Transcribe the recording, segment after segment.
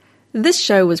This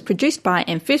show was produced by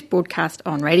and first broadcast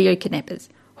on Radio Kidnappers,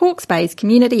 Hawke's Bay's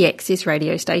community access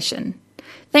radio station.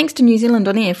 Thanks to New Zealand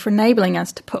On Air for enabling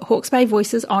us to put Hawke's Bay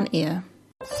voices on air.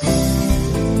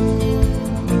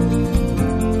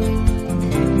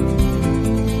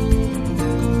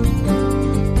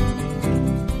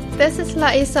 This is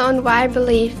Laisa on Why I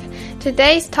Believe.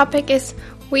 Today's topic is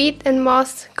Weed and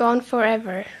Moss Gone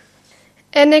Forever.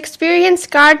 An experienced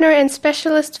gardener and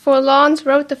specialist for lawns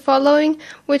wrote the following,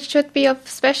 which should be of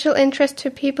special interest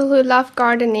to people who love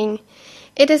gardening.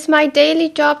 It is my daily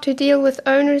job to deal with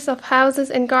owners of houses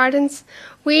and gardens.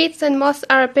 Weeds and moss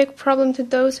are a big problem to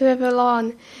those who have a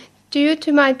lawn. Due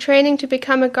to my training to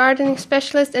become a gardening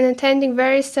specialist and attending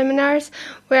various seminars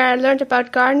where I learned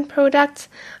about garden products,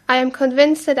 I am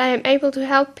convinced that I am able to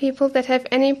help people that have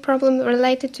any problem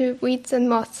related to weeds and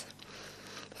moss.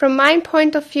 From my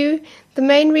point of view, the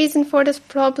main reason for this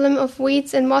problem of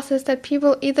weeds and moss is that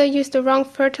people either use the wrong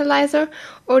fertilizer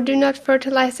or do not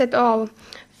fertilize at all.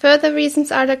 Further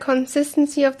reasons are the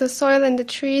consistency of the soil and the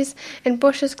trees and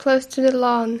bushes close to the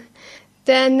lawn.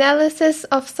 The analysis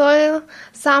of soil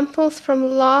samples from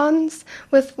lawns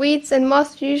with weeds and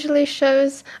moss usually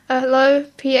shows a low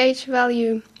pH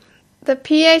value. The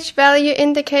pH value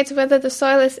indicates whether the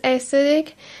soil is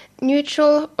acidic,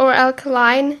 neutral, or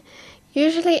alkaline.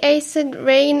 Usually acid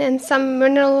rain and some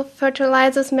mineral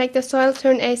fertilizers make the soil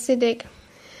turn acidic.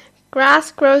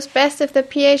 Grass grows best if the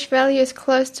pH value is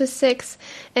close to 6.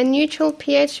 A neutral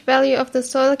pH value of the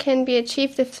soil can be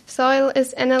achieved if soil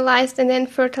is analyzed and then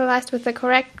fertilized with the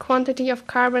correct quantity of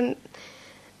carbonic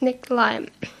lime.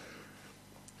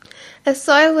 A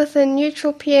soil with a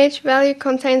neutral pH value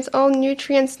contains all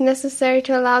nutrients necessary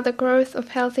to allow the growth of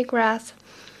healthy grass.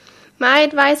 My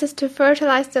advice is to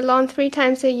fertilize the lawn 3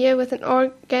 times a year with an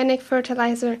organic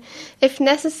fertilizer. If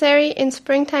necessary, in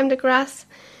springtime the grass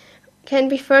can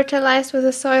be fertilized with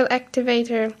a soil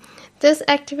activator. This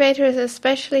activator is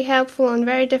especially helpful on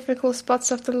very difficult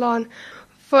spots of the lawn,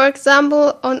 for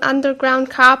example on underground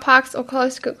car parks or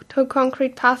close to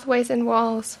concrete pathways and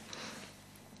walls.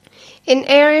 In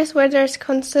areas where there is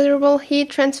considerable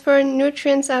heat transfer,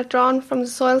 nutrients are drawn from the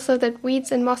soil so that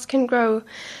weeds and moss can grow.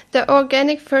 The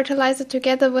organic fertilizer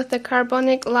together with the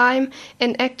carbonic lime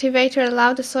and activator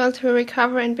allow the soil to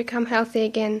recover and become healthy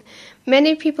again.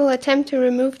 Many people attempt to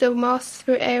remove the moss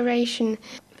through aeration.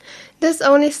 This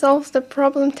only solves the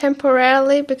problem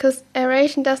temporarily because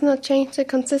aeration does not change the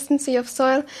consistency of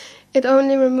soil, it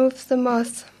only removes the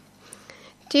moss.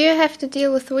 Do you have to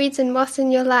deal with weeds and moss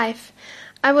in your life?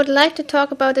 I would like to talk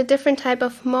about a different type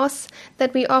of moss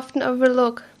that we often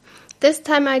overlook. This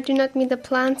time I do not mean the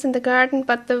plants in the garden,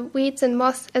 but the weeds and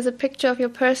moss as a picture of your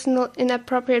personal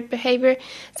inappropriate behavior,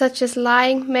 such as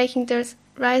lying, making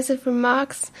derisive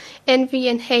remarks, envy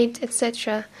and hate,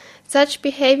 etc. Such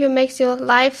behavior makes your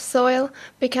life soil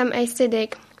become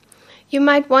acidic. You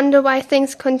might wonder why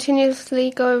things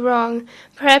continuously go wrong.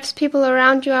 Perhaps people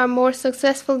around you are more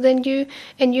successful than you,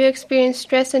 and you experience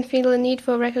stress and feel a need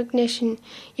for recognition.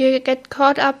 You get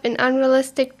caught up in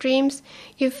unrealistic dreams.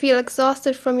 You feel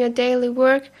exhausted from your daily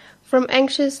work, from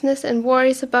anxiousness and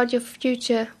worries about your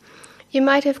future. You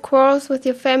might have quarrels with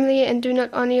your family and do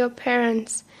not honor your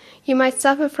parents. You might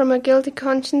suffer from a guilty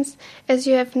conscience as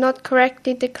you have not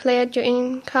correctly declared your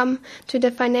income to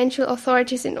the financial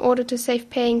authorities in order to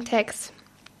save paying tax.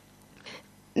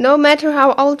 No matter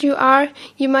how old you are,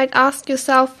 you might ask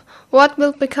yourself, what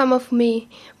will become of me?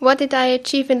 What did I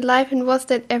achieve in life and was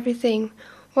that everything?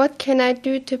 What can I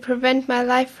do to prevent my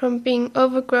life from being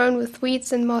overgrown with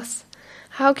weeds and moss?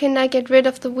 How can I get rid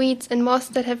of the weeds and moss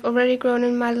that have already grown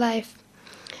in my life?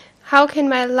 How can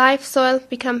my life soil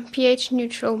become pH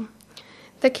neutral?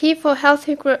 The key for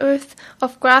healthy growth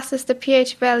of grass is the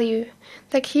pH value.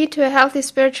 The key to a healthy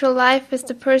spiritual life is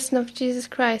the person of Jesus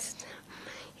Christ.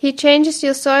 He changes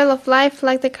your soil of life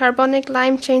like the carbonic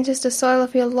lime changes the soil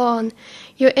of your lawn.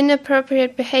 Your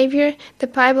inappropriate behavior, the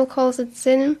Bible calls it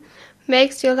sin,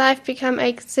 makes your life become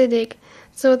acidic,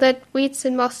 so that weeds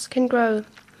and moss can grow.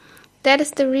 That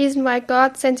is the reason why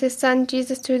God sent His Son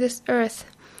Jesus to this earth.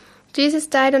 Jesus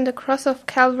died on the cross of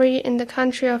Calvary in the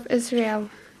country of Israel.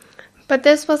 But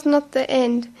this was not the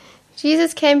end.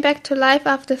 Jesus came back to life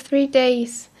after 3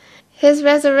 days. His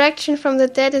resurrection from the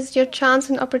dead is your chance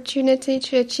and opportunity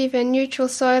to achieve a neutral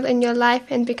soil in your life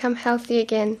and become healthy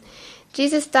again.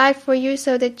 Jesus died for you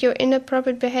so that your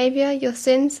inappropriate behavior, your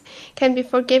sins, can be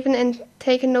forgiven and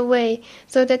taken away,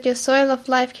 so that your soil of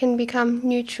life can become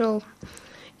neutral.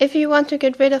 If you want to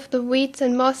get rid of the weeds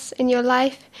and moss in your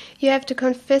life, you have to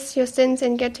confess your sins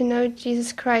and get to know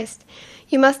Jesus Christ.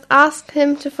 You must ask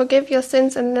Him to forgive your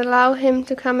sins and allow Him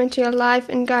to come into your life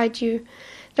and guide you.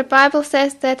 The Bible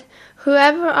says that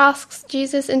Whoever asks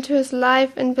Jesus into his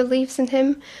life and believes in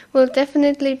him will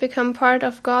definitely become part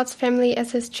of God's family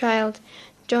as his child.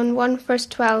 John 1 verse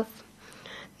 12.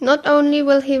 Not only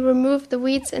will he remove the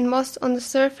weeds and moss on the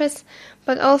surface,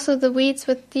 but also the weeds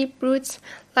with deep roots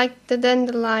like the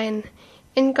dandelion.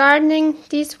 In gardening,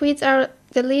 these weeds are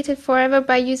deleted forever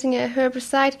by using a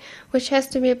herbicide which has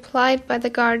to be applied by the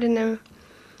gardener.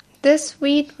 This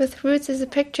weed with roots is a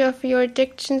picture of your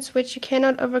addictions which you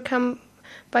cannot overcome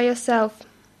by yourself.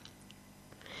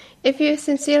 If you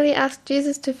sincerely ask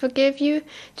Jesus to forgive you,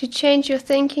 to change your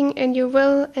thinking and your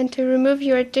will, and to remove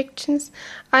your addictions,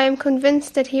 I am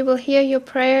convinced that he will hear your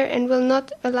prayer and will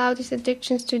not allow these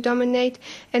addictions to dominate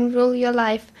and rule your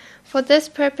life. For this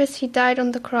purpose he died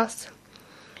on the cross.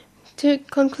 To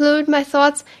conclude my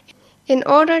thoughts, in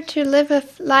order to live a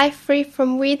life free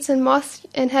from weeds and moss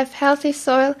and have healthy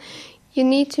soil, you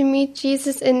need to meet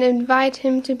Jesus and invite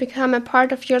him to become a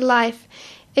part of your life.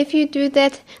 If you do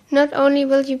that, not only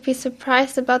will you be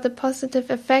surprised about the positive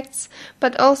effects,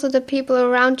 but also the people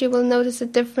around you will notice a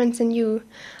difference in you.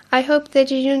 I hope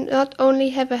that you not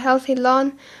only have a healthy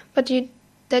lawn, but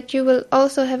that you will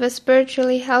also have a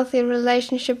spiritually healthy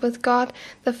relationship with God,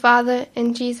 the Father,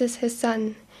 and Jesus, his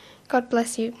Son. God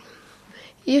bless you.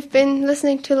 You've been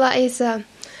listening to Laisa.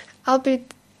 I'll be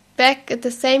back at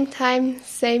the same time,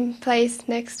 same place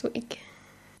next week.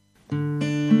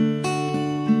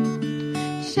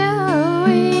 Shall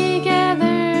we gather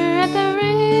at the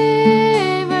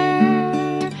river,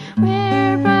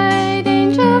 where bright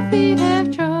angel feet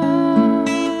have trod,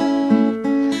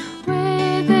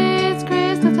 with its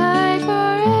crystal tide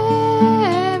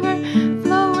forever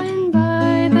flowing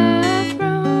by the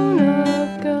throne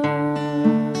of God?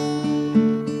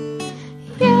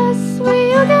 Yes,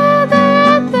 we'll gather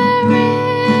at the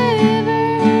river,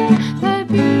 the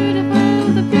beautiful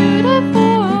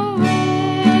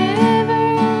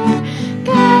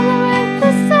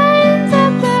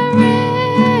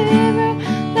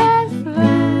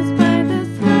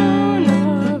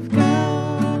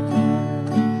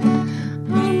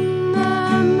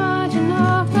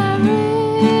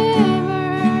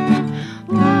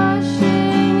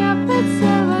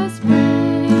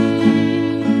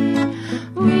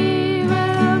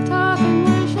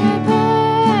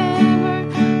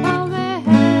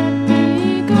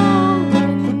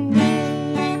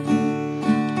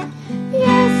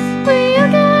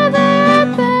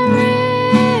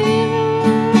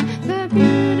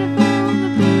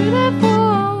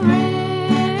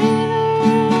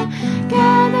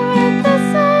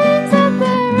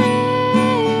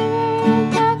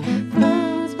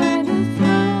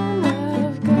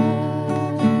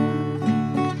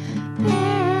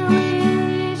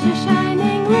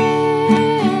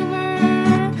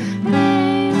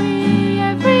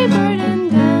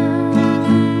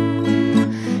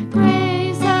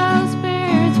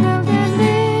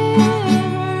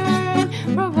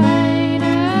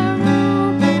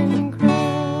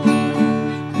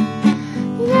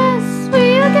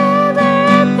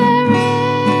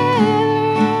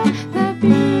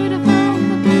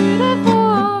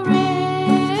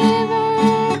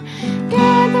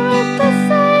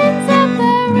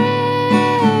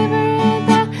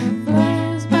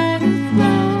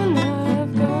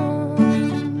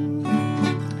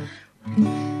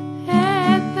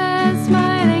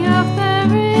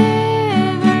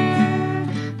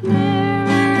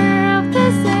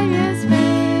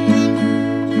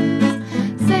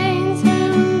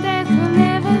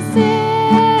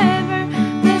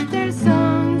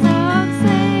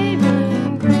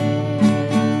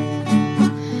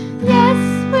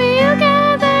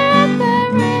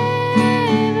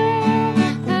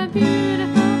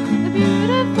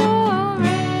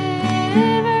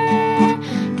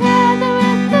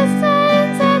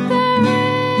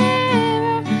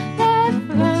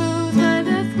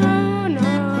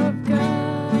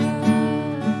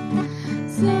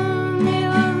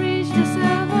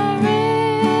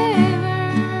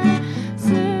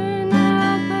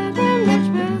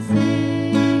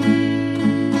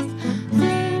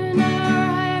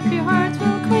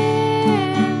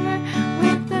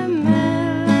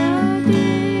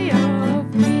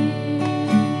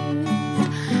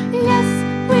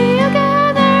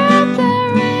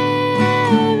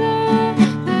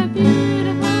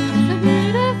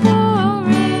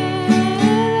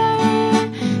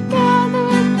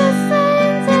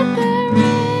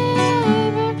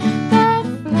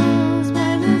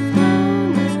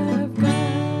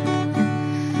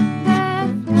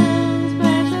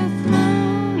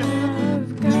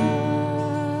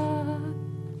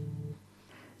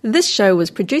This show was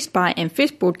produced by and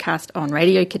first broadcast on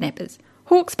Radio Kidnappers,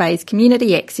 Hawke's Bay's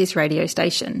community access radio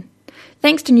station.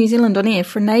 Thanks to New Zealand On Air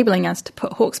for enabling us to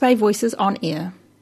put Hawke's Bay Voices on air.